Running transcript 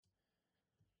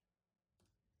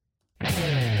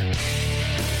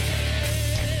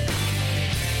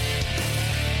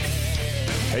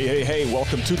Hey,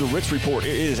 welcome to the Ritz Report.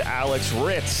 It is Alex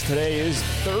Ritz. Today is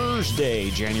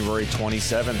Thursday, January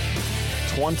 27th,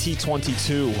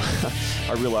 2022.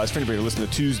 I realized, for anybody who listened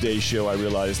to Tuesday's show, I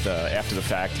realized after the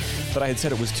fact that I had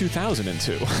said it was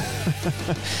 2002.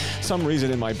 Some reason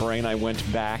in my brain, I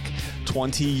went back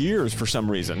 20 years for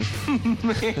some reason.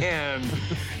 Man,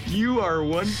 you are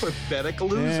one pathetic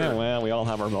loser. Yeah, well, we all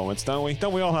have our moments, don't we?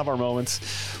 Don't we all have our moments?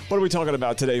 What are we talking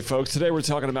about today, folks? Today we're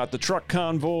talking about the truck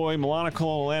convoy,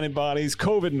 monoclonal antibodies,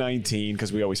 COVID-19,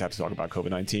 because we always have to talk about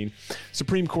COVID-19.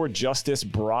 Supreme Court Justice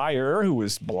Breyer, who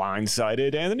was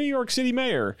blindsided, and the New York City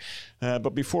mayor.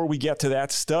 But before we get to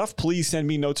that stuff, please send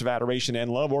me notes of adoration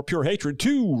and love or pure hatred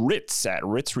to Ritz at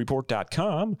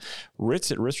ritzreport.com,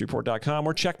 Ritz at ritzreport.com,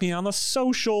 or check me on the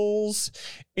socials,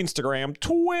 Instagram,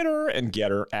 Twitter, and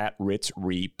Getter at Ritz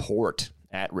Report,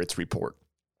 at Ritz Report.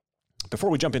 Before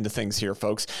we jump into things here,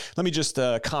 folks, let me just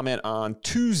comment on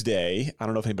Tuesday. I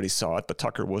don't know if anybody saw it, but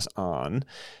Tucker was on.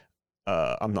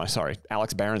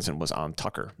 Alex Berenson was on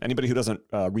Tucker. Anybody who doesn't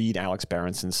read Alex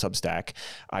Berenson's Substack,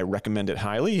 I recommend it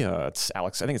highly. It's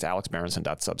Alex. I think it's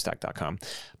alexberenson.substack.com.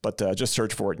 But just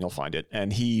search for it and you'll find it.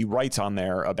 And he writes on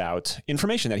there about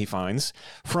information that he finds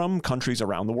from countries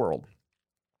around the world.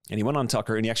 And he went on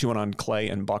Tucker, and he actually went on Clay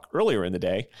and Buck earlier in the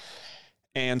day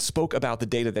and spoke about the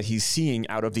data that he's seeing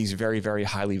out of these very, very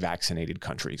highly vaccinated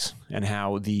countries and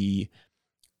how the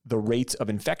rates of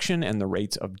infection and the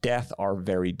rates of death are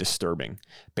very disturbing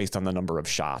based on the number of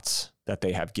shots that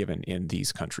they have given in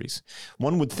these countries.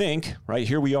 One would think, right,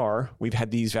 here we are, we've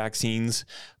had these vaccines,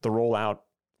 the rollout,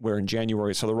 we're in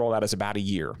January, so the rollout is about a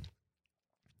year.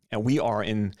 And we are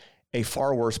in a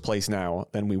far worse place now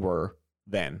than we were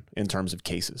then in terms of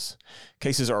cases.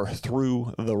 Cases are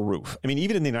through the roof. I mean,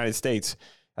 even in the United States,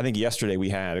 I think yesterday we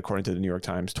had, according to the New York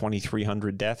Times,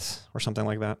 2,300 deaths or something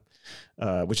like that,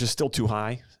 which is still too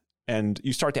high. And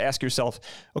you start to ask yourself,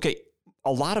 okay,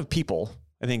 a lot of people,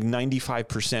 I think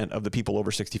 95% of the people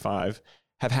over 65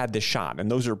 have had this shot. And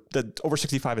those are, the over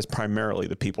 65 is primarily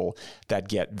the people that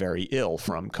get very ill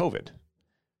from COVID.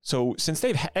 So since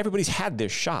everybody's had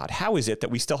this shot, how is it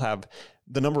that we still have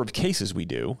the number of cases we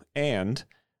do and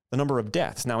the number of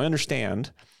deaths? Now, I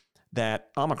understand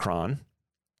that Omicron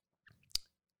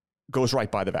goes right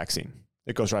by the vaccine.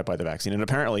 It goes right by the vaccine. And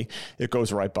apparently, it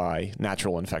goes right by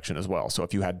natural infection as well. So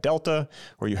if you had Delta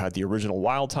or you had the original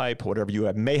wild type, whatever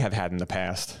you may have had in the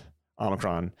past,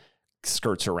 Omicron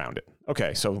skirts around it.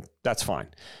 Okay, so that's fine.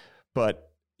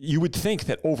 But you would think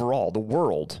that overall, the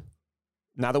world,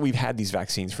 now that we've had these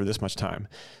vaccines for this much time,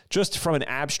 just from an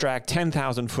abstract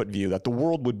 10,000-foot view, that the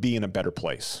world would be in a better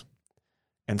place.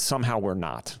 And somehow we're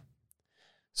not.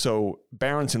 So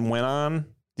Berenson went on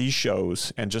these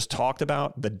shows and just talked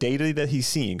about the data that he's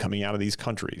seeing coming out of these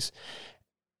countries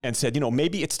and said,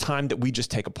 maybe it's time that we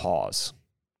just take a pause.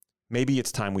 Maybe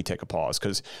it's time we take a pause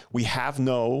because we have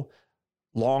no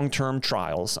long-term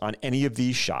trials on any of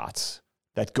these shots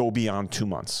that go beyond 2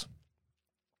 months.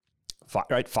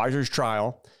 Right, Pfizer's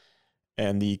trial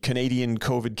and the Canadian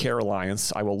COVID Care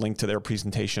Alliance, I will link to their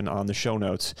presentation on the show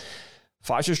notes.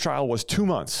 Pfizer's trial was 2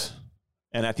 months.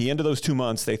 And at the end of those 2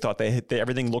 months, they thought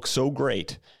everything looked so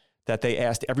great that they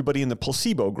asked everybody in the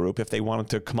placebo group if they wanted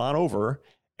to come on over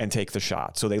and take the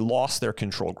shot. So they lost their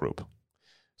control group.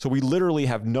 So we literally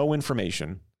have no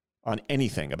information on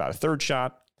anything about a third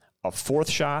shot, a fourth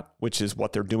shot, which is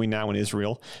what they're doing now in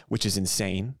Israel, which is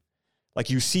insane. Like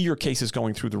you see your cases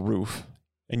going through the roof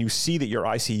and you see that your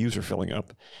ICUs are filling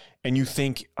up and you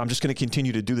think, I'm just going to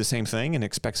continue to do the same thing and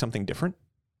expect something different.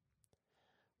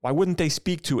 Why wouldn't they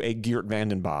speak to a Geert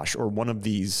Vanden Bossche or one of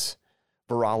these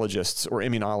virologists or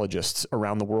immunologists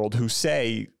around the world who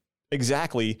say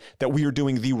exactly that we are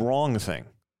doing the wrong thing,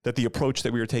 that the approach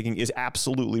that we are taking is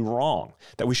absolutely wrong,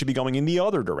 that we should be going in the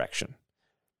other direction?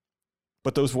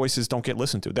 But those voices don't get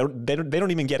listened to. They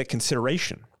don't even get a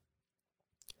consideration,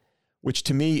 which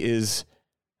to me is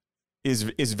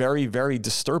very, very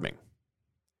disturbing.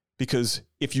 Because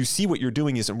if you see what you're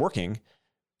doing isn't working,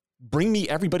 bring me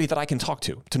everybody that I can talk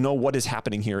to know what is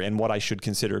happening here and what I should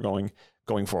consider going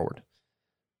forward.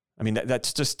 I mean,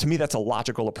 that's just, to me, that's a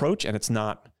logical approach, and it's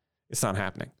not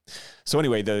happening. So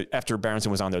anyway, after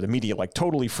Berenson was on there, the media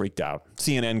totally freaked out.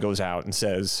 CNN goes out and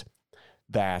says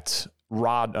that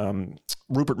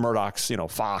Rupert Murdoch's,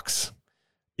 Fox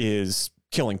is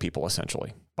killing people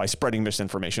essentially by spreading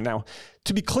misinformation. Now,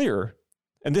 to be clear,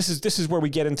 and this is where we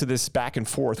get into this back and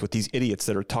forth with these idiots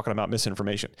that are talking about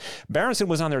misinformation. Berenson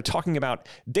was on there talking about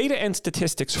data and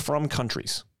statistics from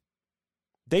countries.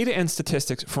 Data and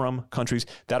statistics from countries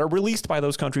that are released by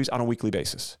those countries on a weekly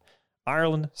basis.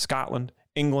 Ireland, Scotland,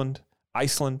 England,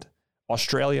 Iceland,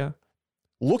 Australia,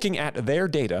 looking at their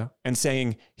data and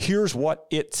saying, here's what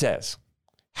it says.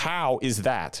 How is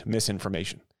that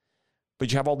misinformation?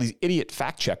 But you have all these idiot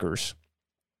fact checkers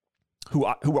who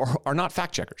are not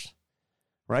fact checkers,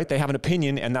 right? They have an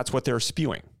opinion and that's what they're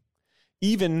spewing.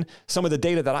 Even some of the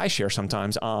data that I share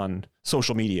sometimes on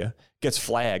social media gets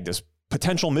flagged as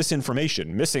potential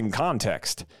misinformation, missing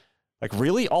context. Like,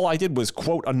 really? All I did was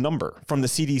quote a number from the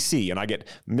CDC and I get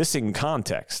missing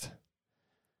context.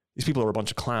 These people are a bunch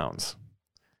of clowns.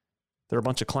 They're a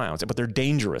bunch of clowns, but they're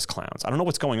dangerous clowns. I don't know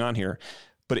what's going on here,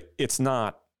 but it is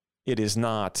not, it's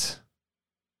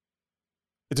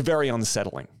very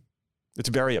unsettling. It's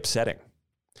very upsetting.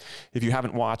 If you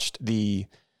haven't watched the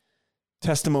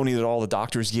testimony that all the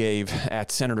doctors gave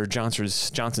at Senator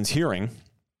Johnson's hearing,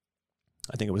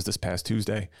 I think it was this past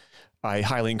Tuesday, I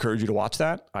highly encourage you to watch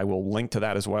that. I will link to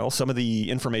that as well. Some of the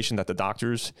information that the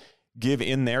doctors give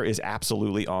in there is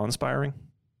absolutely awe-inspiring.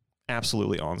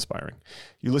 Absolutely awe-inspiring.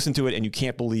 You listen to it and you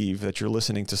can't believe that you're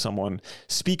listening to someone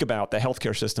speak about the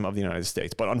healthcare system of the United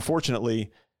States. But unfortunately,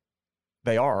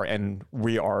 they are, and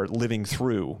we are living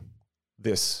through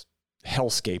this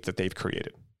hellscape that they've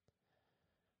created.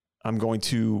 I'm going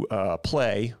to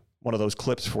play one of those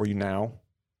clips for you now.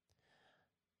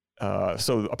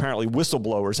 So apparently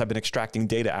whistleblowers have been extracting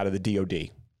data out of the DOD.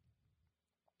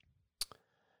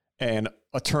 And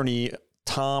attorney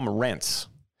Tom Renz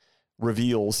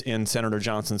reveals in Senator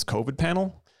Johnson's COVID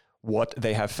panel what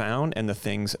they have found and the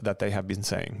things that they have been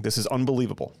saying. This is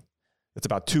unbelievable. It's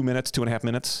about 2 minutes, 2.5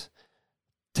 minutes.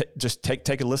 Just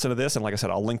take a listen to this. And like I said,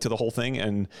 I'll link to the whole thing.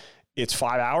 And it's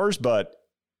 5 hours, but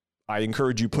I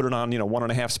encourage you put it on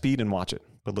 1.5 speed and watch it.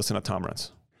 But listen to Tom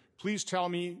Renz. Please tell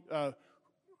me,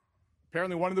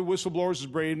 apparently one of the whistleblowers is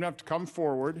brave enough to come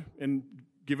forward and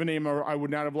give a name, or I would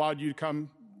not have allowed you to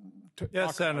come.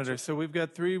 Yes, Senator. So we've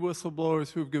got 3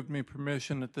 whistleblowers who've given me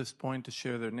permission at this point to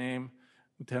share their name.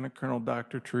 Lieutenant Colonel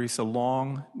Dr. Teresa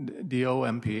Long, DO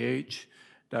MPH,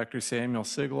 Dr. Samuel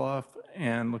Sigloff,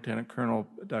 and Lieutenant Colonel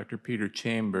Dr. Peter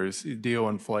Chambers, DO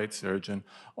and Flight Surgeon.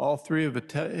 All 3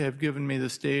 have given me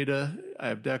this data. I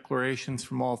have declarations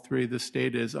from all 3. This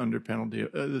data is under penalty.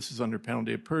 This is under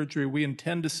penalty of perjury. We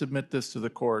intend to submit this to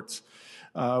the courts.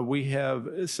 We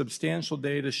have substantial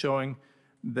data showing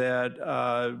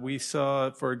that we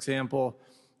saw, for example,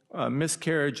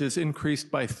 miscarriages increased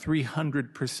by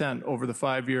 300% over the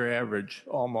 5-year average,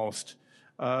 almost.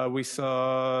 We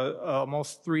saw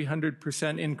almost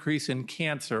 300% increase in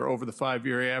cancer over the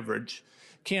 5-year average.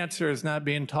 Cancer is not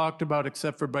being talked about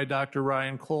except for by Dr.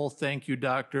 Ryan Cole. Thank you,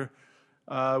 doctor.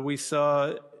 We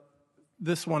saw,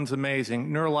 this one's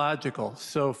amazing, neurological.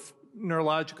 So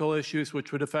neurological issues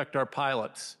which would affect our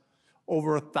pilots,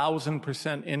 over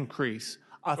 1,000% increase.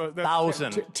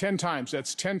 1,000. 10 times.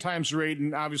 That's 10 times rate,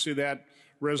 and obviously that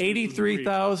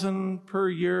 83,000 per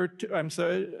year. I'm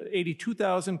sorry,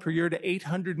 82,000 per year to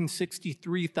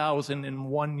 863,000 in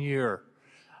 1 year.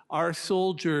 Our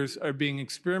soldiers are being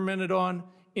experimented on,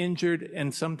 injured,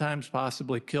 and sometimes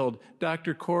possibly killed.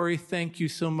 Dr. Corey, thank you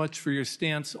so much for your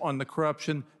stance on the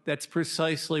corruption. That's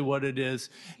precisely what it is.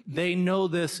 They know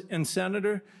this. And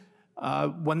Senator,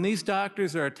 when these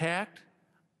doctors are attacked,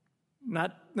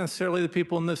 not necessarily the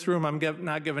people in this room, I'm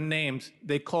not giving names,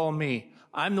 they call me.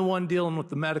 I'm the one dealing with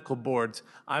the medical boards.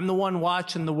 I'm the one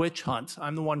watching the witch hunts.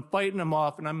 I'm the one fighting them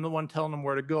off, and I'm the one telling them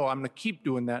where to go. I'm going to keep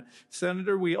doing that.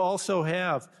 Senator, we also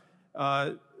have,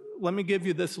 let me give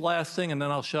you this last thing, and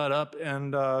then I'll shut up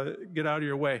and get out of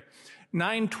your way.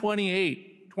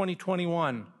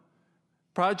 9/28/2021,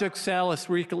 Project Salus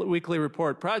weekly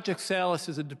report. Project Salus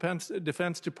is a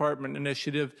Defense Department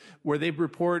initiative where they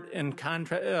report and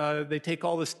they take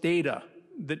all this data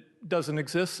that doesn't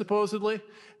exist supposedly,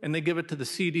 and they give it to the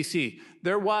CDC.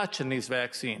 They're watching these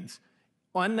vaccines.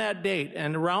 On that date,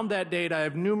 and around that date, I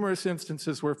have numerous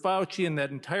instances where Fauci and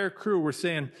that entire crew were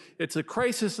saying, it's a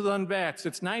crisis of unvaxxed.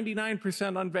 It's 99%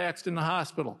 unvaxxed in the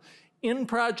hospital. In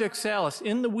Project Salus,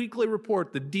 in the weekly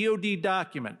report, the DOD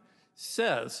document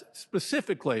says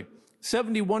specifically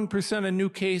 71% of new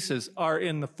cases are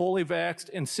in the fully vaxxed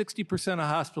and 60% of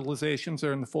hospitalizations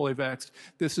are in the fully vaxxed.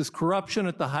 This is corruption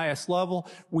at the highest level.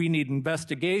 We need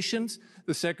investigations.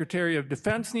 The Secretary of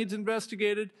Defense needs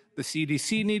investigated. The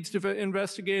CDC needs to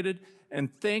investigated. And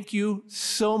thank you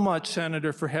so much,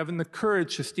 Senator, for having the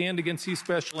courage to stand against these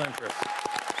special interests.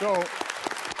 So,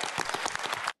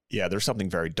 yeah, there's something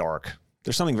very dark.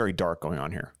 There's something very dark going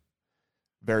on here.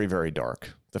 Very, very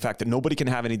dark. The fact that nobody can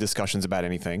have any discussions about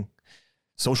anything.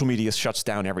 Social media shuts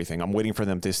down everything. I'm waiting for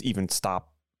them to even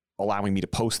stop allowing me to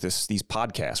post these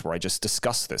podcasts where I just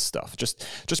discuss this stuff.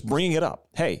 Just bringing it up.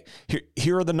 Hey,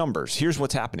 here are the numbers. Here's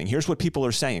what's happening. Here's what people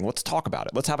are saying. Let's talk about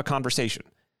it. Let's have a conversation.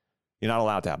 You're not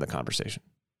allowed to have the conversation.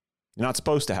 You're not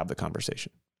supposed to have the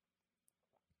conversation.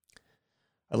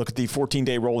 I look at the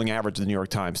 14-day rolling average of the New York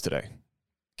Times today.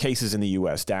 Cases in the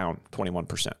U.S. down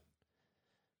 21%.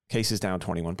 Cases down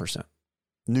 21%.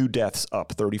 New deaths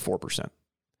up 34%.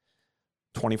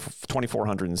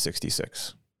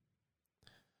 2,466.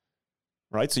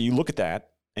 Right? So you look at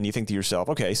that and you think to yourself,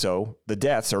 okay, so the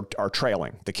deaths are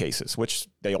trailing the cases, which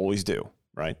they always do,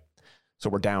 right? So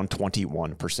we're down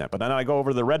 21%. But then I go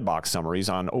over the red box summaries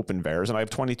on OpenVAERS, and I have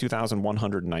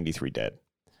 22,193 dead.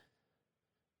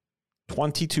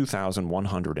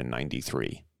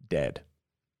 22,193 dead.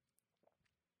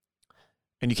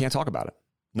 And you can't talk about it.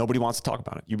 Nobody wants to talk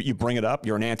about it. You bring it up,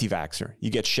 you're an anti-vaxxer. You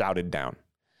get shouted down.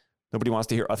 Nobody wants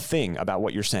to hear a thing about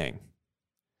what you're saying.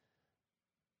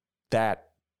 That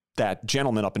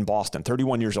gentleman up in Boston,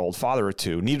 31 years old, father of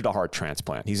two, needed a heart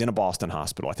transplant. He's in a Boston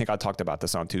hospital. I think I talked about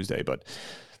this on Tuesday, but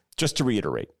just to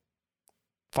reiterate,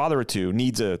 father of two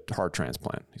needs a heart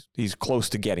transplant. He's close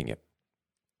to getting it.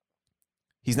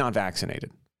 He's not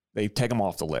vaccinated. They take him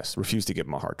off the list, refuse to give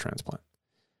him a heart transplant.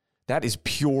 That is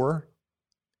pure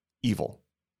evil.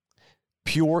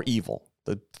 Pure evil.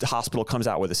 The hospital comes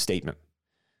out with a statement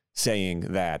saying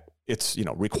that it's,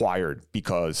 required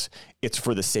because it's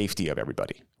for the safety of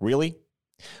everybody. Really?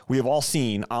 We have all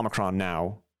seen Omicron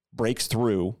now breaks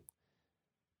through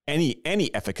any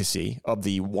efficacy of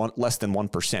the less than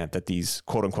 1% that these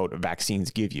quote unquote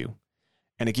vaccines give you.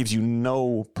 And it gives you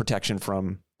no protection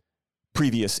from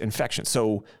previous infections.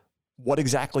 So what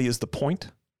exactly is the point?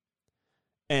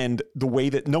 And the way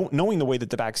that, knowing the way that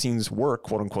the vaccines work,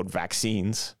 quote unquote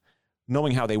vaccines,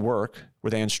 knowing how they work,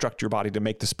 where they instruct your body to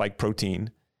make the spike protein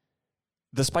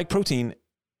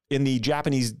in the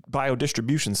Japanese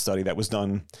biodistribution study that was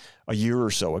done a year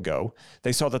or so ago,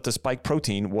 they saw that the spike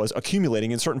protein was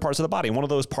accumulating in certain parts of the body. And one of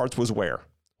those parts was where?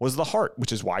 Was the heart,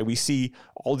 which is why we see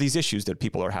all these issues that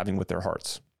people are having with their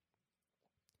hearts.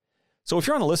 So if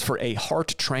you're on a list for a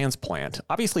heart transplant,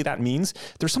 obviously that means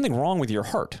there's something wrong with your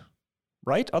heart,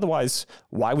 right? Otherwise,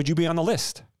 why would you be on the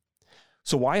list?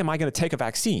 So why am I going to take a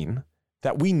vaccine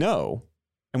that we know,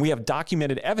 and we have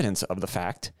documented evidence of the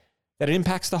fact that it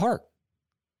impacts the heart?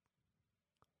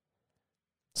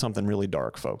 Something really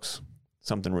dark, folks.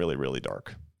 Something really, really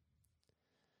dark.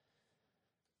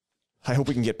 I hope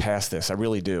we can get past this. I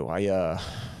really do.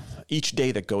 Each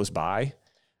day that goes by,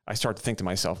 I start to think to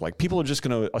myself, like, people are just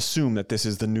going to assume that this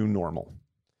is the new normal,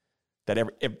 that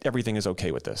everything is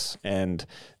okay with this. And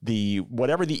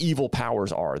whatever the evil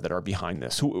powers are that are behind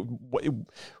this,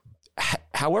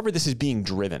 however this is being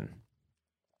driven,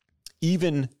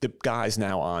 even the guys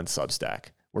now on Substack,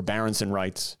 where Berenson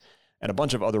writes, and a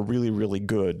bunch of other really, really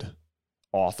good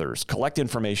authors collect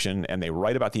information, and they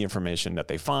write about the information that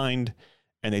they find,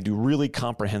 and they do really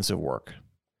comprehensive work.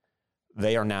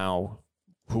 They are now,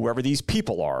 whoever these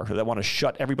people are that want to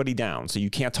shut everybody down so you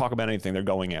can't talk about anything, they're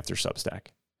going after Substack.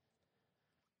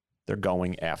 They're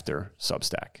going after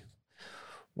Substack.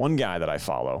 One guy that I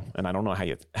follow, and I don't know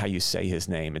how you say his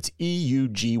name, it's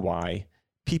EUGYPPIUS.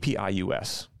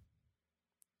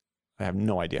 I have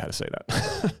no idea how to say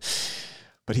that.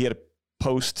 But he had a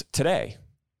post today,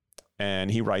 and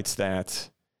he writes that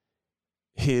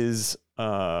his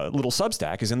little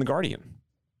Substack is in The Guardian.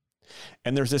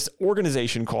 And there's this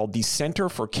organization called the Center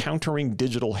for Countering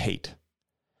Digital Hate.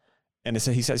 And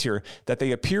he says here that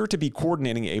they appear to be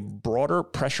coordinating a broader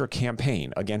pressure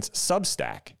campaign against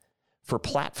Substack for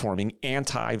platforming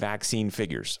anti-vaccine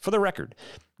figures. For the record,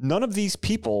 none of these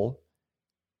people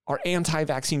are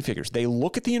anti-vaccine figures. They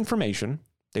look at the information,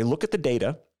 they look at the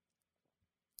data,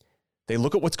 they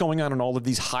look at what's going on in all of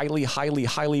these highly, highly,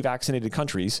 highly vaccinated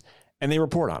countries, and they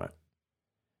report on it.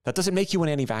 That doesn't make you an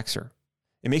anti-vaxxer.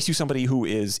 It makes you somebody who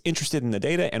is interested in the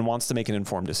data and wants to make an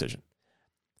informed decision.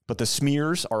 But the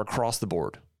smears are across the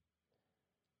board.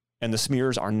 And the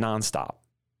smears are nonstop.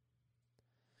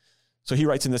 So he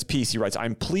writes in this piece,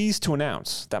 I'm pleased to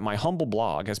announce that my humble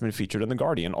blog has been featured in The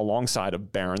Guardian alongside of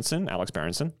Alex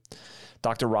Berenson,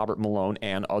 Dr. Robert Malone,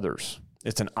 and others.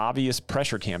 It's an obvious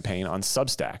pressure campaign on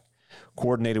Substack,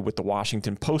 coordinated with the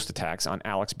Washington Post attacks on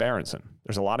Alex Berenson.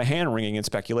 There's a lot of hand-wringing and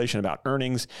speculation about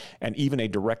earnings, and even a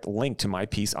direct link to my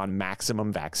piece on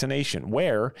maximum vaccination,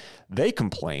 where they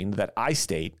complained that I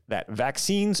state that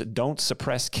vaccines don't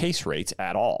suppress case rates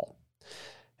at all.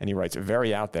 And he writes,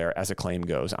 very out there as a claim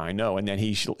goes, I know. And then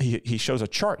he shows a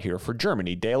chart here for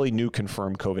Germany, daily new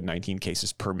confirmed COVID-19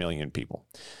 cases per million people.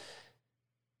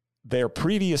 Their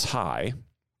previous high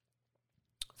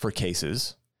for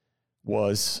cases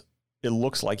was, it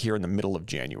looks like here in the middle of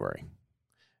January.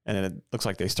 And then it looks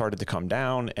like they started to come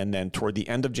down. And then toward the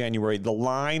end of January, the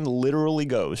line literally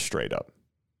goes straight up.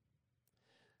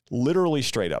 Literally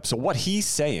straight up. So what he's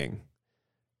saying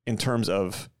in terms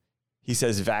of, he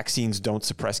says vaccines don't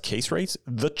suppress case rates.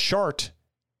 The chart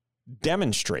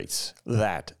demonstrates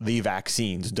that the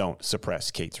vaccines don't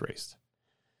suppress case rates.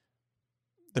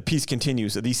 The piece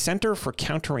continues, the Center for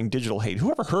Countering Digital Hate.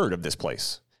 Who ever heard of this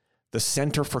place? The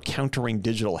Center for Countering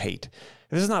Digital Hate.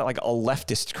 This is not like a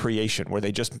leftist creation where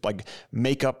they just like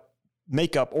make up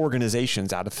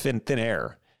organizations out of thin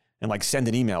air and like send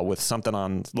an email with something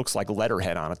on, looks like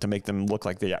letterhead on it to make them look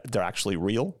like they're actually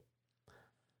real.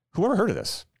 Who ever heard of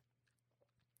this?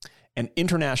 An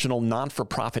international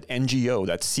non-for-profit NGO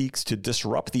that seeks to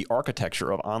disrupt the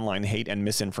architecture of online hate and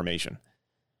misinformation.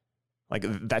 Like,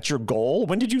 that's your goal?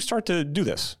 When did you start to do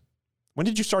this? When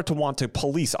did you start to want to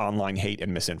police online hate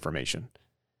and misinformation?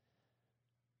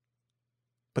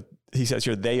 But he says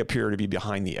here, they appear to be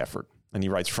behind the effort. And he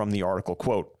writes from the article,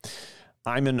 quote,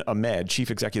 Ayman Ahmed,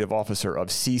 chief executive officer of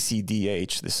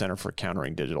CCDH, the Center for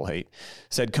Countering Digital Hate,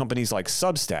 said companies like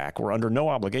Substack were under no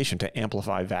obligation to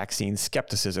amplify vaccine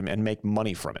skepticism and make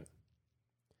money from it.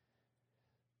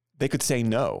 They could say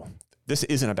no. This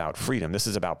isn't about freedom. This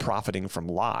is about profiting from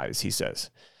lies, he says.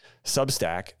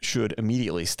 Substack should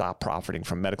immediately stop profiting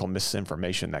from medical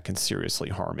misinformation that can seriously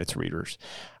harm its readers.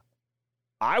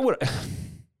 I would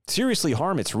seriously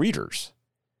harm its readers.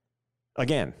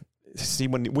 Again, see,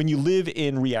 when you live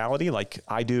in reality like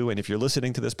I do, and if you're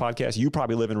listening to this podcast, you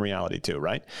probably live in reality too,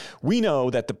 right? We know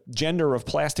that the gender of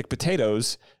plastic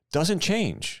potatoes doesn't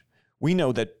change. We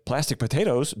know that plastic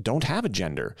potatoes don't have a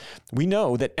gender. We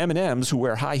know that M&Ms who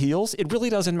wear high heels, it really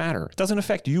doesn't matter. It doesn't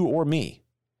affect you or me.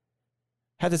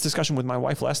 Had this discussion with my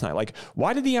wife last night. Like,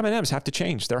 why did the M&Ms have to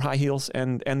change their high heels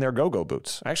and their go-go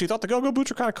boots? I actually thought the go-go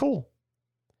boots were kind of cool.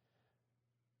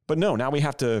 But no, now we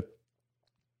have to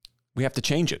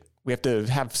change it. We have to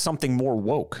have something more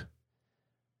woke.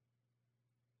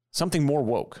 Something more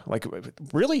woke. Like,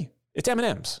 really? It's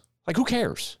M&Ms. Like, who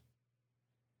cares?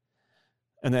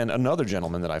 And then another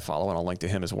gentleman that I follow, and I'll link to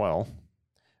him as well,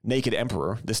 Naked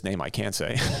Emperor, this name I can't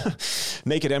say,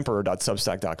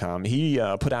 nakedemperor.substack.com. He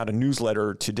put out a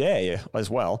newsletter today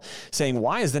as well saying,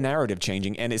 why is the narrative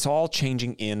changing? And it's all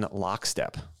changing in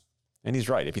lockstep. And he's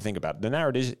right, if you think about it. The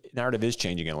narrative is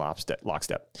changing in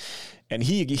lockstep. And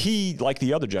he, like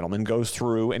the other gentleman, goes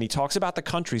through and he talks about the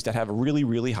countries that have really,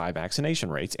 really high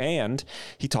vaccination rates. And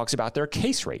he talks about their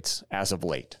case rates as of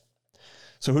late.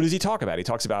 So who does he talk about? He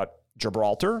talks about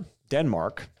Gibraltar,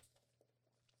 Denmark.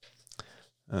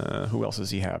 Who else does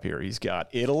he have here? He's got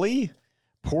Italy,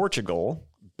 Portugal,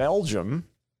 Belgium,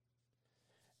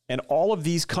 and all of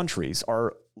these countries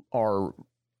are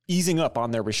easing up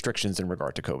on their restrictions in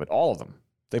regard to COVID. All of them.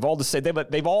 They've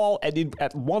all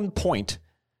at one point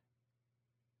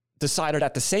decided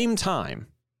at the same time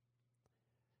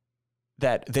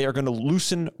that they are going to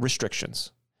loosen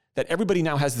restrictions. That everybody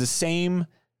now has the same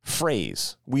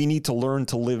phrase. We need to learn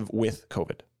to live with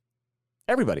COVID.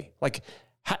 Everybody. Like,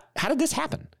 how did this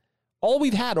happen? All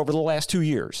we've had over the last 2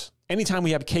 years, anytime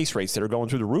we have case rates that are going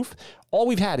through the roof, all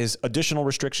we've had is additional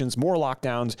restrictions, more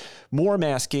lockdowns, more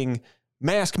masking,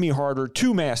 mask me harder,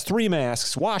 2 masks, 3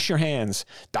 masks, wash your hands.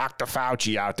 Dr.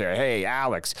 Fauci out there, hey,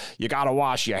 Alex, you got to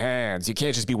wash your hands. You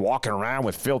can't just be walking around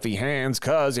with filthy hands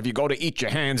because if you go to eat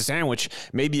your hands sandwich,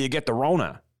 maybe you get the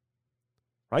Rona.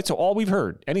 Right? So all we've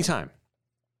heard anytime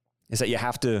is that you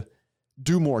have to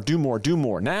do more, do more, do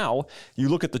more. Now, you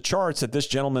look at the charts that this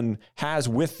gentleman has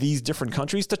with these different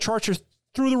countries, the charts are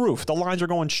through the roof. The lines are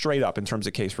going straight up in terms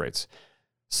of case rates.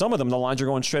 Some of them, the lines are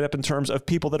going straight up in terms of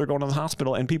people that are going to the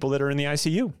hospital and people that are in the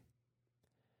ICU.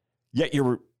 Yet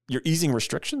you're easing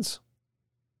restrictions.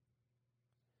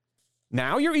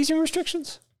 Now you're easing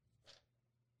restrictions.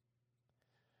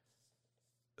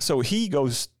 So he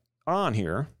goes on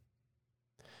here,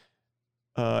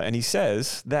 and he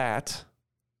says that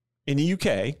in the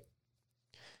UK,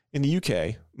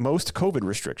 most COVID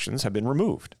restrictions have been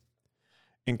removed,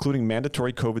 including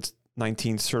mandatory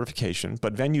COVID-19 certification,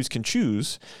 but venues can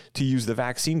choose to use the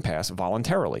vaccine pass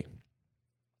voluntarily.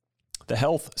 The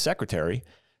health secretary,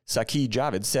 Saqi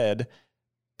Javid, said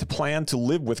to plan to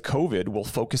live with COVID will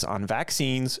focus on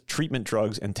vaccines, treatment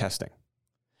drugs, and testing.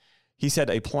 He said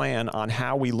a plan on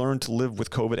how we learn to live with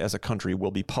COVID as a country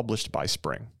will be published by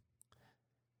spring.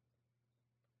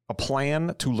 A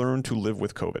plan to learn to live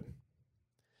with COVID.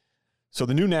 So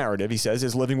the new narrative, he says,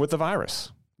 is living with the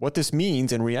virus. What this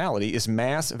means in reality is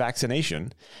mass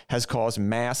vaccination has caused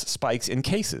mass spikes in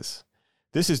cases.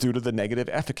 This is due to the negative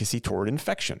efficacy toward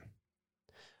infection.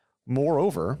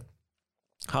 Moreover,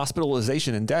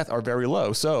 hospitalization and death are very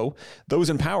low, so those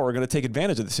in power are going to take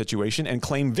advantage of the situation and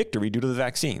claim victory due to the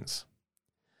vaccines.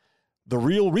 The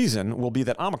real reason will be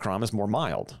that Omicron is more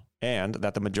mild. and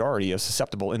that the majority of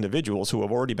susceptible individuals who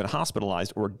have already been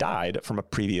hospitalized or died from a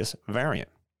previous variant.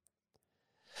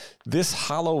 This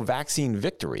hollow vaccine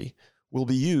victory will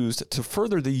be used to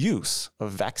further the use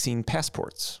of vaccine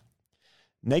passports.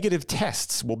 Negative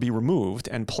tests will be removed,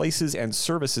 and places and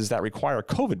services that require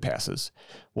COVID passes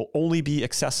will only be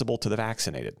accessible to the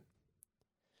vaccinated.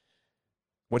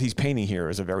 What he's painting here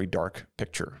is a very dark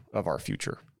picture of our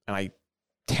future. And I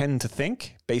tend to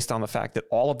think, based on the fact that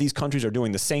all of these countries are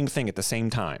doing the same thing at the same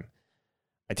time,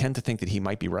 I tend to think that he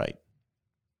might be right.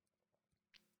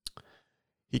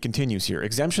 He continues here,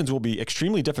 exemptions will be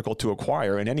extremely difficult to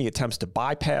acquire, and any attempts to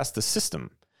bypass the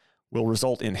system will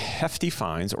result in hefty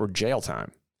fines or jail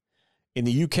time. In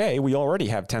the UK, we already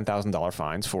have $10,000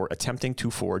 fines for attempting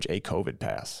to forge a COVID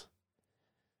pass.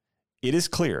 It is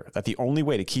clear that the only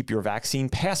way to keep your vaccine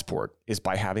passport is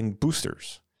by having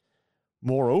boosters.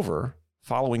 Moreover,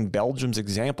 following Belgium's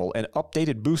example, an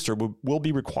updated booster will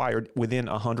be required within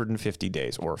 150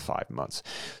 days or 5 months.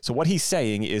 So what he's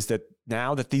saying is that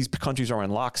now that these countries are in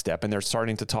lockstep and they're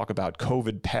starting to talk about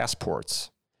COVID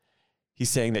passports, he's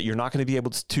saying that you're not going to be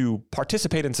able to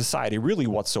participate in society really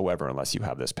whatsoever unless you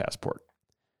have this passport.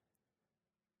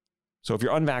 So if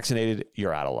you're unvaccinated,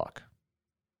 you're out of luck.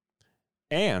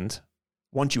 And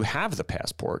once you have the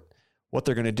passport, what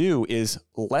they're going to do is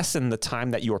lessen the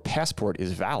time that your passport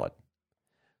is valid.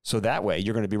 So that way,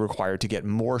 you're going to be required to get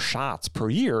more shots per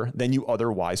year than you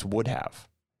otherwise would have.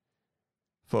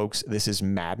 Folks, this is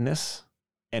madness,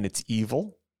 and it's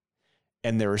evil,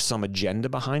 and there is some agenda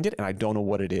behind it, and I don't know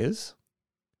what it is.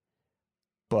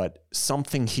 But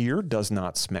something here does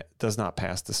not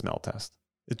pass the smell test.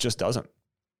 It just doesn't.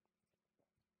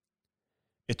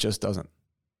 It just doesn't.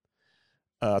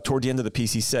 Toward the end of the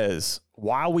piece, he says,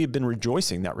 while we've been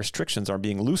rejoicing that restrictions are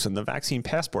being loosened, the vaccine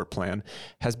passport plan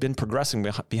has been progressing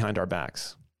behind our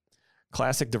backs.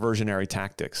 Classic diversionary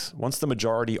tactics. Once the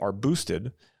majority are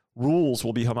boosted, rules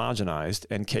will be homogenized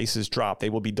and cases drop. They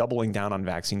will be doubling down on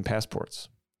vaccine passports.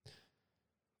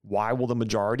 Why will the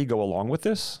majority go along with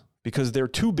this? Because they're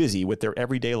too busy with their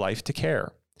everyday life to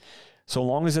care, so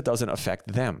long as it doesn't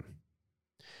affect them.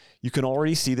 You can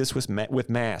already see this with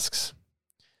masks.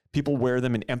 People wear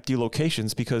them in empty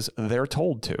locations because they're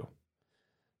told to,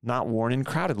 not worn in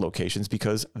crowded locations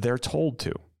because they're told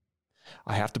to.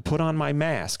 I have to put on my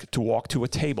mask to walk to a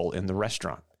table in the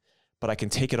restaurant, but I can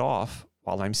take it off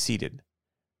while I'm seated.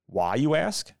 Why, you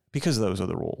ask? Because those are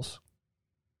the rules.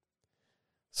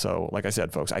 So, like I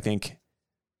said, folks,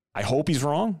 I hope he's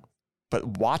wrong,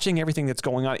 but watching everything that's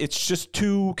going on, it's just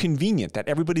too convenient that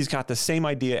everybody's got the same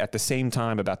idea at the same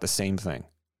time about the same thing.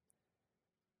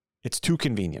 It's too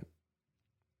convenient.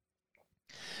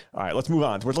 All right, let's move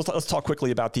on. Let's talk quickly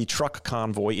about the truck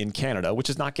convoy in Canada, which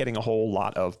is not getting a whole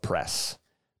lot of press.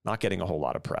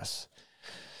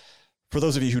 For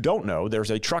those of you who don't know, there's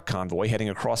a truck convoy heading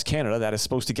across Canada that is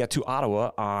supposed to get to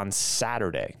Ottawa on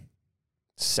Saturday.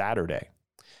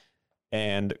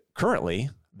 And currently,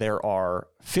 there are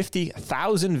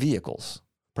 50,000 vehicles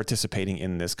participating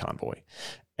in this convoy.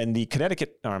 And the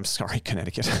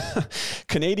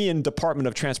Canadian Department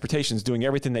of Transportation is doing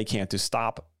everything they can to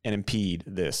stop and impede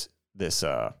this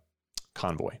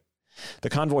convoy. The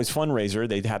convoy's fundraiser,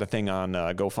 they had a thing on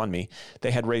GoFundMe.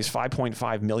 They had raised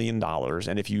 $5.5 million.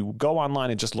 And if you go online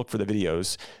and just look for the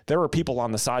videos, there are people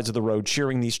on the sides of the road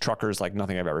cheering these truckers like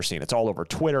nothing I've ever seen. It's all over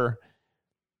Twitter.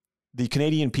 The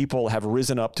Canadian people have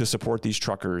risen up to support these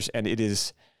truckers, and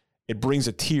it brings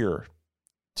a tear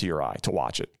to your eye to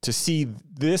watch it. To see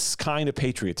this kind of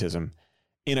patriotism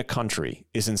in a country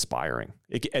is inspiring.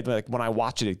 Like when I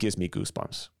watch it, it gives me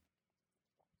goosebumps.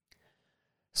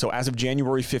 So as of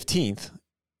January 15th,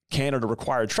 Canada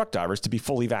required truck drivers to be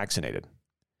fully vaccinated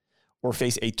or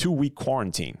face a 2-week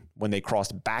quarantine when they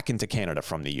crossed back into Canada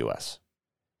from the U.S.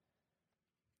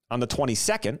 On the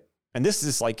 22nd, and this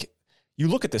is like, you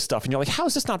look at this stuff and you're like, how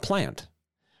is this not planned?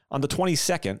 On the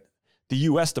 22nd, the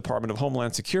U.S. Department of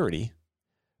Homeland Security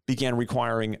began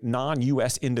requiring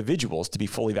non-U.S. individuals to be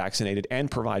fully vaccinated and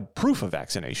provide proof of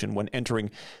vaccination when entering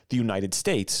the United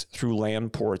States through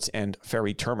land ports and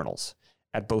ferry terminals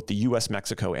at both the U.S.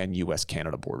 Mexico and U.S.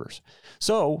 Canada borders.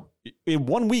 So, in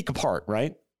 1 week apart,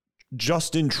 right?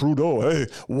 Justin Trudeau, hey,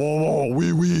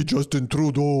 whoa, Justin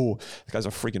Trudeau. This guy's a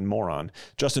freaking moron.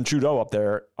 Justin Trudeau up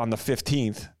there on the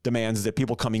 15th demands that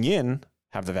people coming in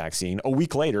have the vaccine. A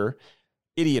week later,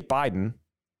 idiot Biden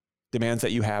demands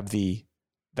that you have the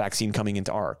vaccine coming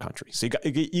into our country. So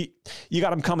you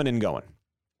got them coming and going.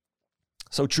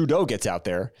 So Trudeau gets out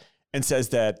there and says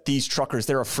that these truckers,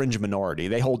 they're a fringe minority.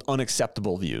 They hold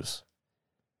unacceptable views.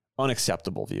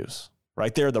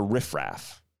 Right? They're the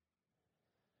riffraff.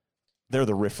 They're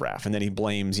the riffraff. And then he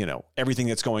blames, everything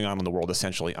that's going on in the world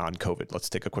essentially on COVID. Let's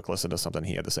take a quick listen to something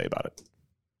he had to say about it.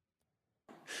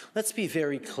 Let's be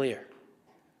very clear.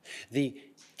 The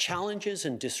challenges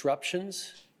and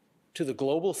disruptions to the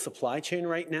global supply chain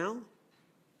right now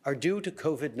are due to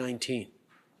COVID-19.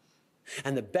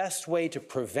 And the best way to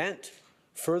prevent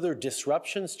further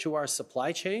disruptions to our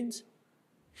supply chains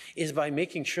is by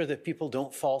making sure that people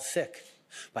don't fall sick,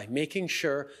 by making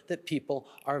sure that people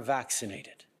are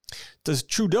vaccinated. Does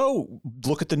Trudeau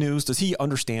look at the news? Does he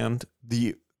understand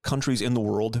the countries in the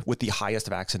world with the highest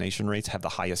vaccination rates have the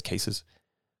highest cases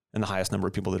and the highest number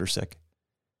of people that are sick?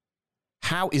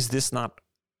 How is this not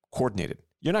coordinated?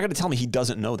 You're not going to tell me he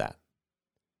doesn't know that.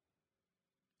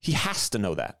 He has to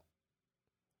know that.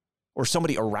 Or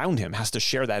somebody around him has to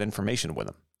share that information with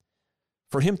him.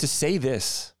 For him to say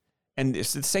this, and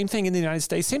it's the same thing in the United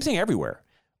States, same thing everywhere.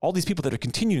 All these people that are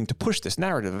continuing to push this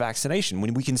narrative of vaccination,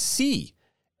 when we can see,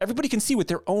 everybody can see with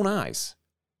their own eyes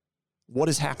what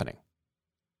is happening.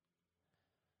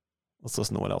 Let's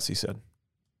listen to what else he said.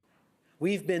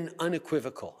 We've been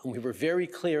unequivocal, and we were very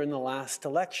clear in the last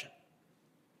election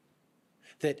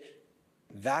that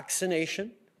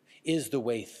vaccination is the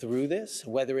way through this,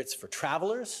 whether it's for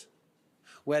travelers,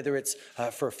 whether it's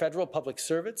for federal public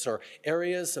servants or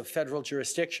areas of federal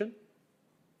jurisdiction.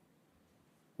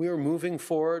 We are moving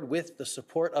forward with the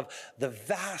support of the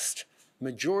vast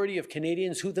majority of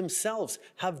Canadians who themselves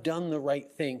have done the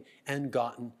right thing and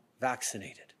gotten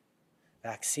vaccinated.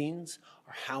 Vaccines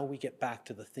are how we get back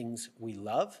to the things we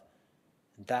love,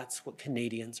 and that's what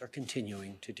Canadians are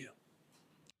continuing to do.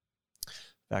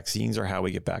 Vaccines are how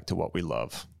we get back to what we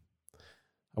love.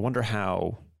 I wonder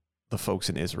how the folks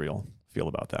in Israel feel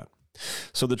about that.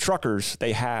 So the truckers,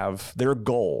 they have their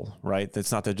goal, right?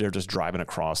 It's not that they're just driving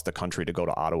across the country to go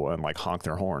to Ottawa and honk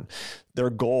their horn. Their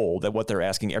goal, that what they're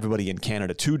asking everybody in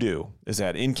Canada to do, is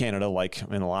that in Canada, like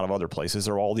in a lot of other places,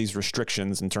 there are all these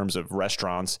restrictions in terms of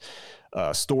restaurants,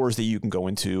 stores that you can go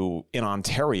into. In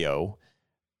Ontario,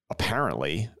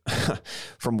 apparently,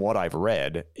 from what I've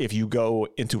read, if you go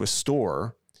into a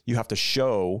store, you have to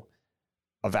show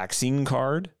a vaccine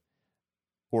card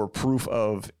or proof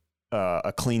of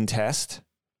a clean test.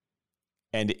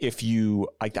 And if you,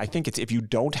 I think it's if you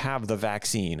don't have the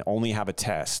vaccine, only have a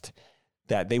test,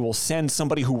 that they will send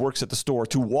somebody who works at the store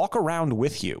to walk around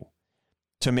with you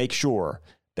to make sure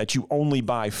that you only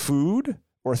buy food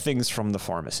or things from the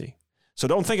pharmacy. So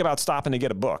don't think about stopping to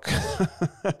get a book.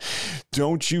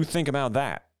 Don't you think about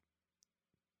that.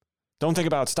 Don't think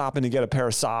about stopping to get a pair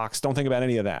of socks. Don't think about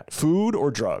any of that. Food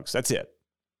or drugs. That's it.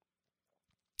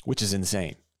 Which is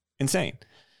insane. Insane.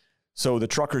 So the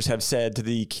truckers have said to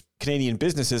the Canadian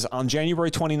businesses on January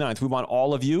 29th, we want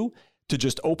all of you to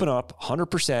just open up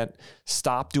 100%,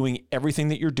 stop doing everything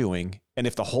that you're doing. And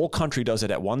if the whole country does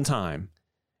it at one time,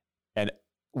 and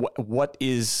what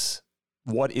is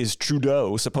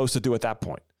Trudeau supposed to do at that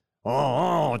point?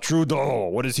 Oh, Trudeau,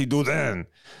 what does he do then?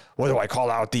 What do I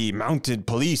call out the mounted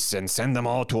police and send them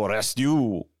all to arrest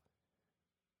you?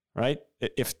 Right?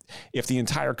 If the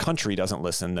entire country doesn't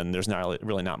listen, then there's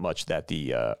really not much that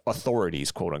the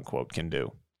authorities, quote unquote, can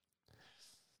do.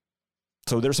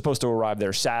 So they're supposed to arrive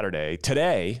there Saturday.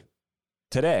 Today,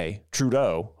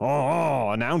 Trudeau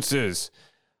announces,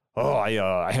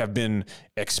 I have been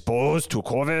exposed to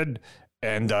COVID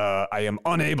and I am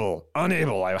unable.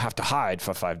 I have to hide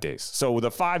for 5 days. So the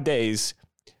 5 days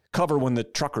cover when the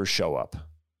truckers show up.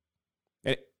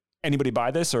 Anybody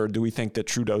buy this, or do we think that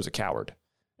Trudeau's a coward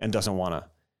and doesn't want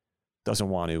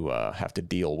to have to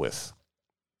deal with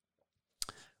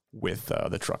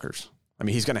the truckers? I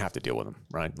mean, he's going to have to deal with them,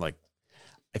 right?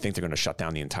 I think they're going to shut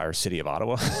down the entire city of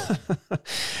Ottawa.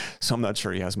 So I'm not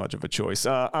sure he has much of a choice.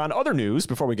 On other news,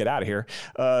 before we get out of here,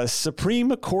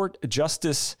 Supreme Court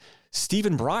Justice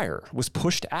Stephen Breyer was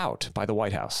pushed out by the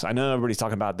White House. I know everybody's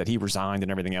talking about that he resigned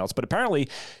and everything else, but apparently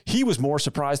he was more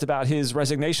surprised about his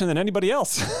resignation than anybody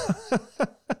else.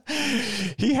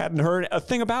 He hadn't heard a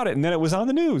thing about it, and then it was on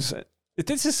the news.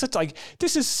 This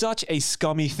is such a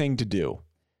scummy thing to do.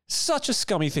 Such a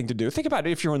scummy thing to do. Think about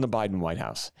it if you're in the Biden White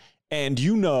House and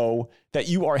you know that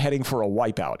you are heading for a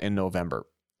wipeout in November.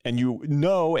 And you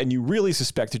know, and you really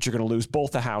suspect that you're going to lose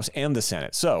both the House and the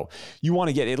Senate. So you want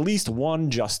to get at least one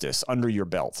justice under your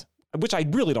belt, which I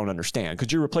really don't understand,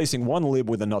 because you're replacing one lib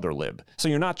with another lib. So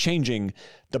you're not changing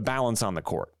the balance on the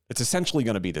court. It's essentially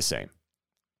going to be the same.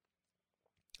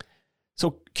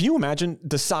 So can you imagine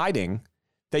deciding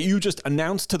that you just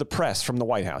announced to the press from the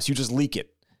White House, you just leak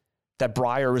it, that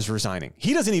Breyer is resigning?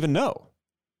 He doesn't even know.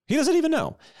 He doesn't even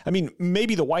know. I mean,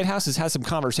 maybe the White House has had some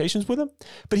conversations with him,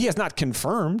 but he has not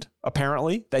confirmed,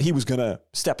 apparently, that he was going to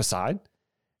step aside.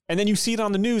 And then you see it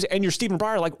on the news and you're Stephen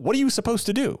Breyer, like, what are you supposed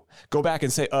to do? Go back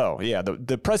and say, oh, yeah,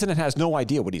 the president has no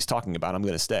idea what he's talking about. I'm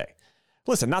going to stay.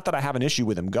 Listen, not that I have an issue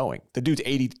with him going. The dude's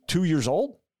 82 years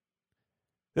old.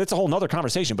 That's a whole nother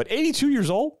conversation. But 82 years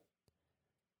old,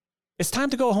 it's time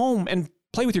to go home and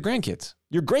play with your grandkids,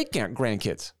 your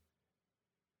great-grandkids.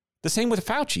 The same with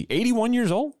Fauci, 81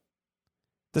 years old.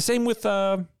 The same with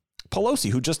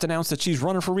Pelosi, who just announced that she's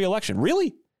running for re-election.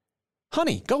 Really?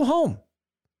 Honey, go home.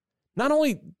 Not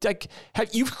only, like,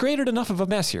 you've created enough of a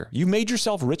mess here. You made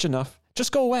yourself rich enough.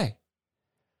 Just go away.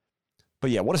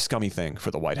 But yeah, what a scummy thing for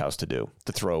the White House to do,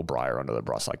 to throw Breyer under the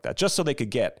bus like that, just so they could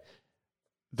get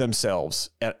themselves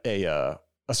a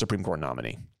Supreme Court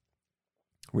nominee.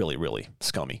 Really, really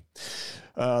scummy.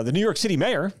 The New York City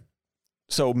mayor,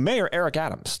 so Mayor Eric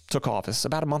Adams took office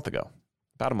about a month ago.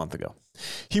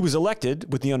 He was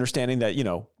elected with the understanding that, you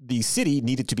know, the city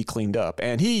needed to be cleaned up.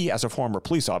 And he, as a former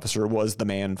police officer, was the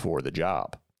man for the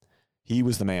job. He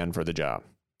was the man for the job.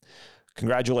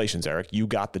 Congratulations, Eric. You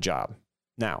got the job.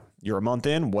 Now, you're a month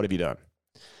in. What have you done?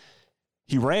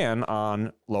 He ran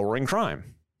on lowering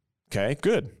crime. Okay,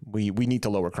 good. We need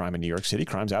to lower crime in New York City.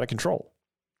 Crime's out of control.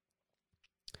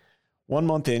 1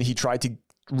 month in, he tried to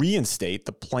reinstate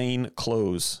the plain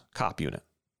clothes cop unit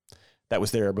that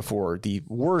was there before the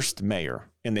worst mayor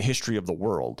in the history of the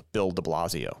world, Bill de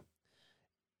Blasio,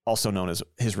 also known as,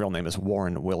 his real name is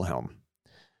Warren Wilhelm.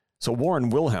 So Warren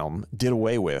Wilhelm did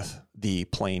away with the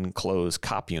plain clothes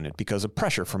cop unit because of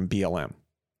pressure from BLM.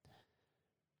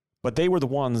 But they were the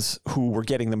ones who were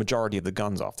getting the majority of the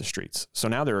guns off the streets. So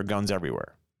now there are guns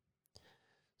everywhere.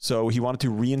 So he wanted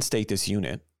to reinstate this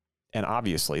unit. And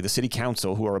obviously the city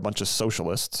council, who are a bunch of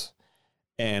socialists,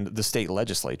 and the state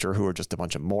legislature, who are just a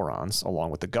bunch of morons, along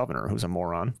with the governor, who's a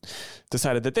moron,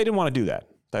 decided that they didn't want to do that.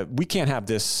 That we can't have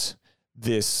this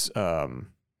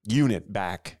unit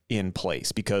back in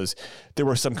place because there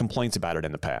were some complaints about it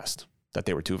in the past, that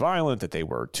they were too violent, that they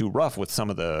were too rough with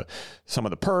some of the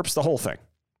perps, the whole thing.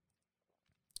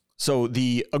 So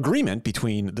the agreement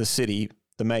between the city,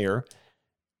 the mayor,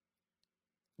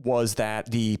 was that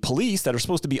the police that are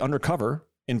supposed to be undercover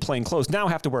in plain clothes now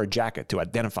have to wear a jacket to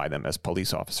identify them as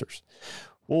police officers.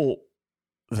 Well,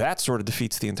 that sort of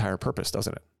defeats the entire purpose,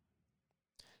 doesn't it?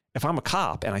 If I'm a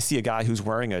cop and I see a guy who's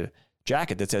wearing a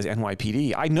jacket that says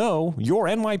NYPD, I know you're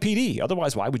NYPD.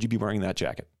 Otherwise, why would you be wearing that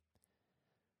jacket?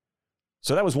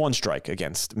 So that was one strike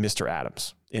against Mr.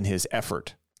 Adams in his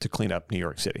effort to clean up New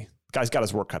York City. The guy's got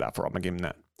his work cut out for him. I give him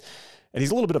that. And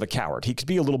he's a little bit of a coward. He could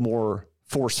be a little more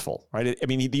forceful, right? I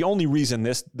mean, the only reason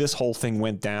this whole thing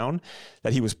went down,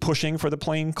 that he was pushing for the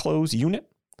plain clothes unit,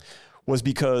 was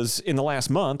because in the last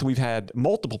month, we've had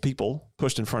multiple people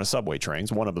pushed in front of subway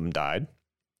trains. One of them died.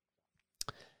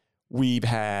 We've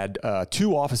had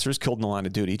 2 officers killed in the line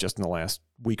of duty just in the last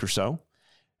week or so.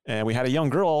 And we had a young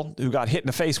girl who got hit in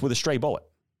the face with a stray bullet,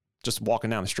 just walking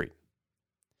down the street.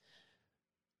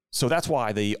 So that's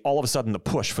why all of a sudden the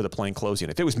push for the plain clothes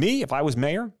unit. If it was me, if I was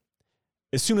mayor,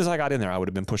 as soon as I got in there, I would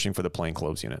have been pushing for the plain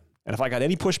clothes unit. And if I got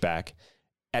any pushback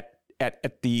at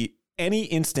any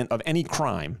instant of any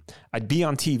crime, I'd be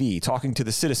on TV talking to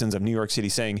the citizens of New York City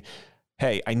saying,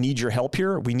 hey, I need your help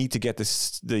here. We need to get the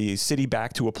city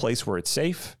back to a place where it's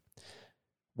safe.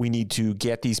 We need to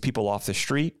get these people off the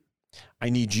street. I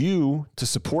need you to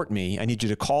support me. I need you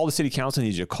to call the city council. I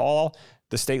need you to call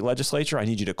the state legislature. I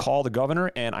need you to call the governor,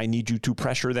 and I need you to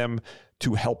pressure them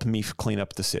to help me clean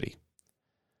up the city.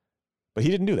 But he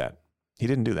didn't do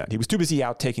that. He was too busy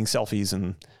out taking selfies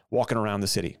and walking around the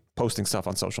city, posting stuff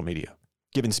on social media,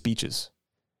 giving speeches.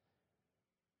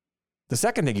 The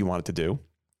second thing he wanted to do,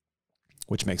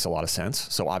 which makes a lot of sense,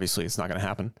 so obviously it's not going to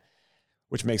happen,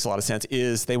 which makes a lot of sense,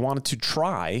 is they wanted to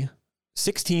try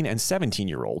 16 and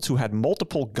 17-year-olds who had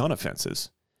multiple gun offenses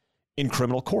in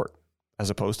criminal court as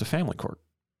opposed to family court.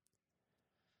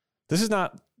 This is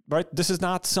not, right? This is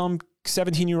not some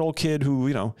 17-year-old kid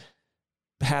who,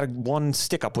 had one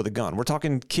stick up with a gun. We're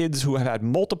talking kids who have had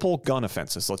multiple gun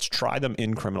offenses. Let's try them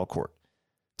in criminal court.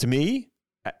 To me,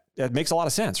 that makes a lot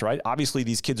of sense, right? Obviously,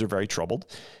 these kids are very troubled.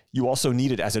 You also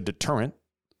need it as a deterrent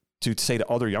to say to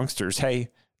other youngsters, hey,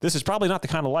 this is probably not the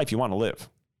kind of life you want to live.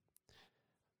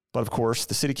 But of course,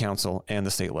 the city council and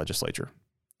the state legislature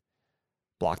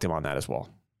blocked him on that as well.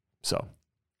 So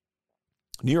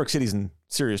New York City's in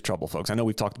serious trouble, folks. I know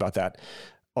we've talked about that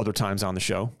other times on the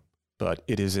show, but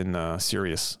it is in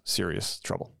serious, serious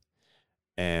trouble.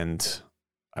 And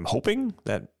I'm hoping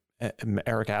that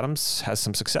Eric Adams has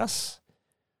some success,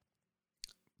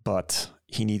 but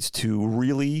he needs to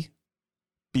really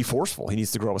be forceful. He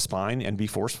needs to grow a spine and be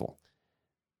forceful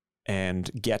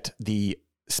and get the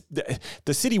the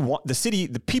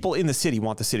people in the city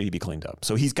want the city to be cleaned up.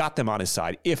 So he's got them on his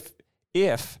side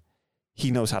if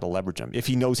he knows how to leverage them, if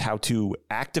he knows how to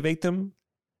activate them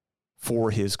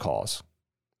for his cause.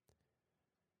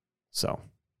 So,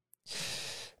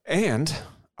 and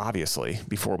obviously,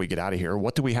 before we get out of here,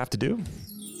 what do we have to do?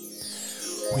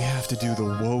 We have to do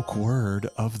the woke word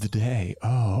of the day.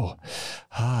 Oh,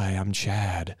 hi, I'm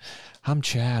Chad.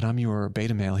 I'm your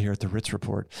beta male here at the Ritz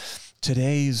Report.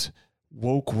 Today's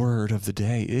woke word of the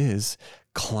day is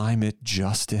climate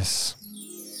justice.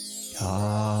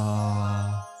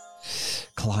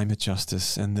 Climate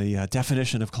justice. And the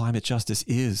definition of climate justice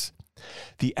is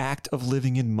the act of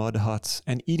living in mud huts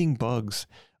and eating bugs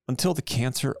until the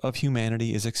cancer of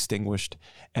humanity is extinguished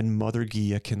and Mother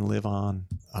Gaia can live on.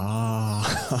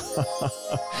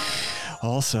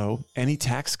 Also, any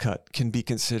tax cut can be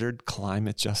considered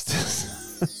climate justice.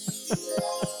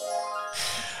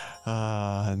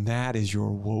 And that is your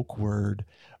woke word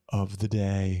of the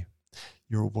day.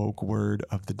 Your woke word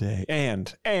of the day.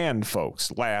 And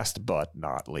folks, last but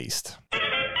not least,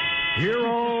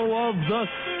 Hero of the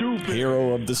Stupid.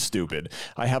 Hero of the Stupid.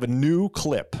 I have a new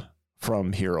clip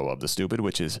from Hero of the Stupid,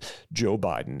 which is Joe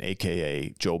Biden,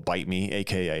 a.k.a. Joe Bite Me,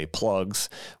 a.k.a. Plugs,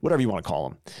 whatever you want to call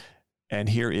him. And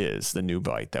here is the new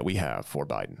bite that we have for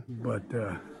Biden. But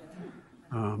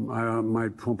I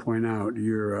might point out,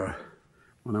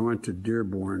 when I went to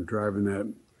Dearborn, driving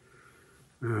that,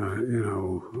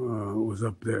 was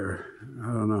up there. I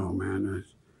don't know, man.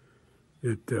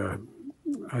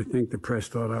 I think the press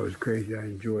thought I was crazy. I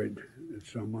enjoyed it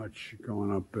so much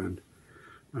going up and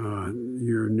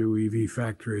your new EV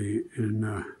factory and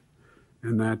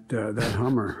that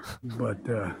Hummer. But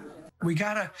we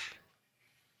gotta.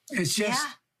 It's just.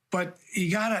 Yeah. But you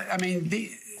gotta. I mean,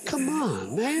 come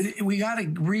on, man. We gotta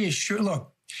reassure.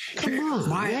 Look,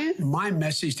 my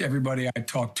message to everybody I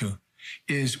talk to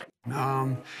is,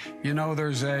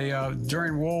 there's a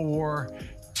during World War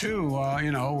II,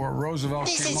 where Roosevelt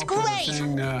came up with a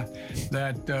thing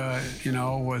that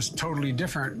was totally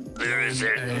different.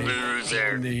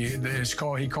 Loser. It's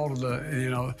called. He called it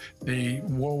the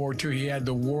World War II. He had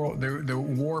the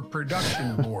War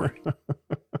Production Board.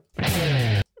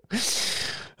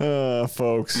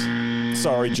 Folks.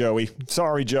 Sorry, Joey.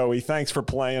 Thanks for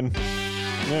playing.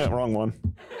 Yeah, wrong one.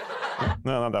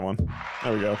 No, not that one.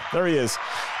 There we go. There he is.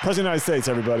 President of the United States,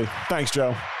 everybody. Thanks,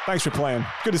 Joe. Thanks for playing.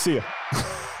 Good to see you.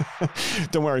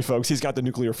 Don't worry, folks. He's got the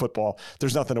nuclear football.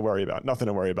 There's nothing to worry about. Nothing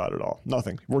to worry about at all.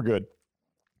 Nothing. We're good.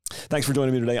 Thanks for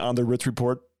joining me today on the Ritz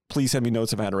Report. Please send me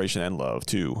notes of adoration and love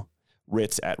to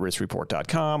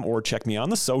ritz@ritzreport.com or check me on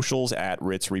the socials at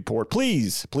Ritz Report.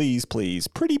 Please,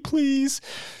 pretty please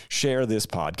share this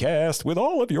podcast with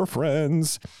all of your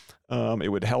friends.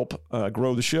 It would help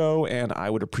grow the show, and I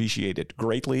would appreciate it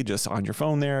greatly. Just on your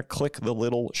phone there, click the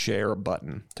little share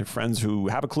button. To friends who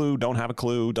have a clue, don't have a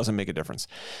clue, doesn't make a difference.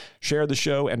 Share the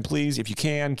show, and please, if you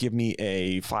can, give me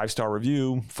a 5-star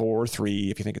review, 4,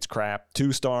 3 if you think it's crap,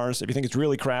 2 stars. If you think it's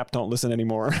really crap, don't listen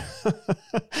anymore.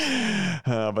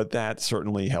 But that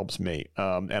certainly helps me.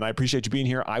 And I appreciate you being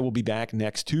here. I will be back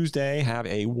next Tuesday. Have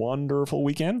a wonderful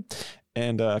weekend.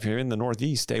 And if you're in the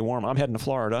Northeast, stay warm. I'm heading to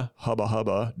Florida. Hubba,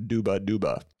 hubba, dooba,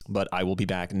 dooba. But I will be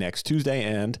back next Tuesday.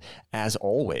 And as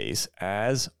always,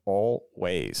 let's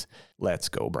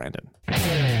go, Brandon.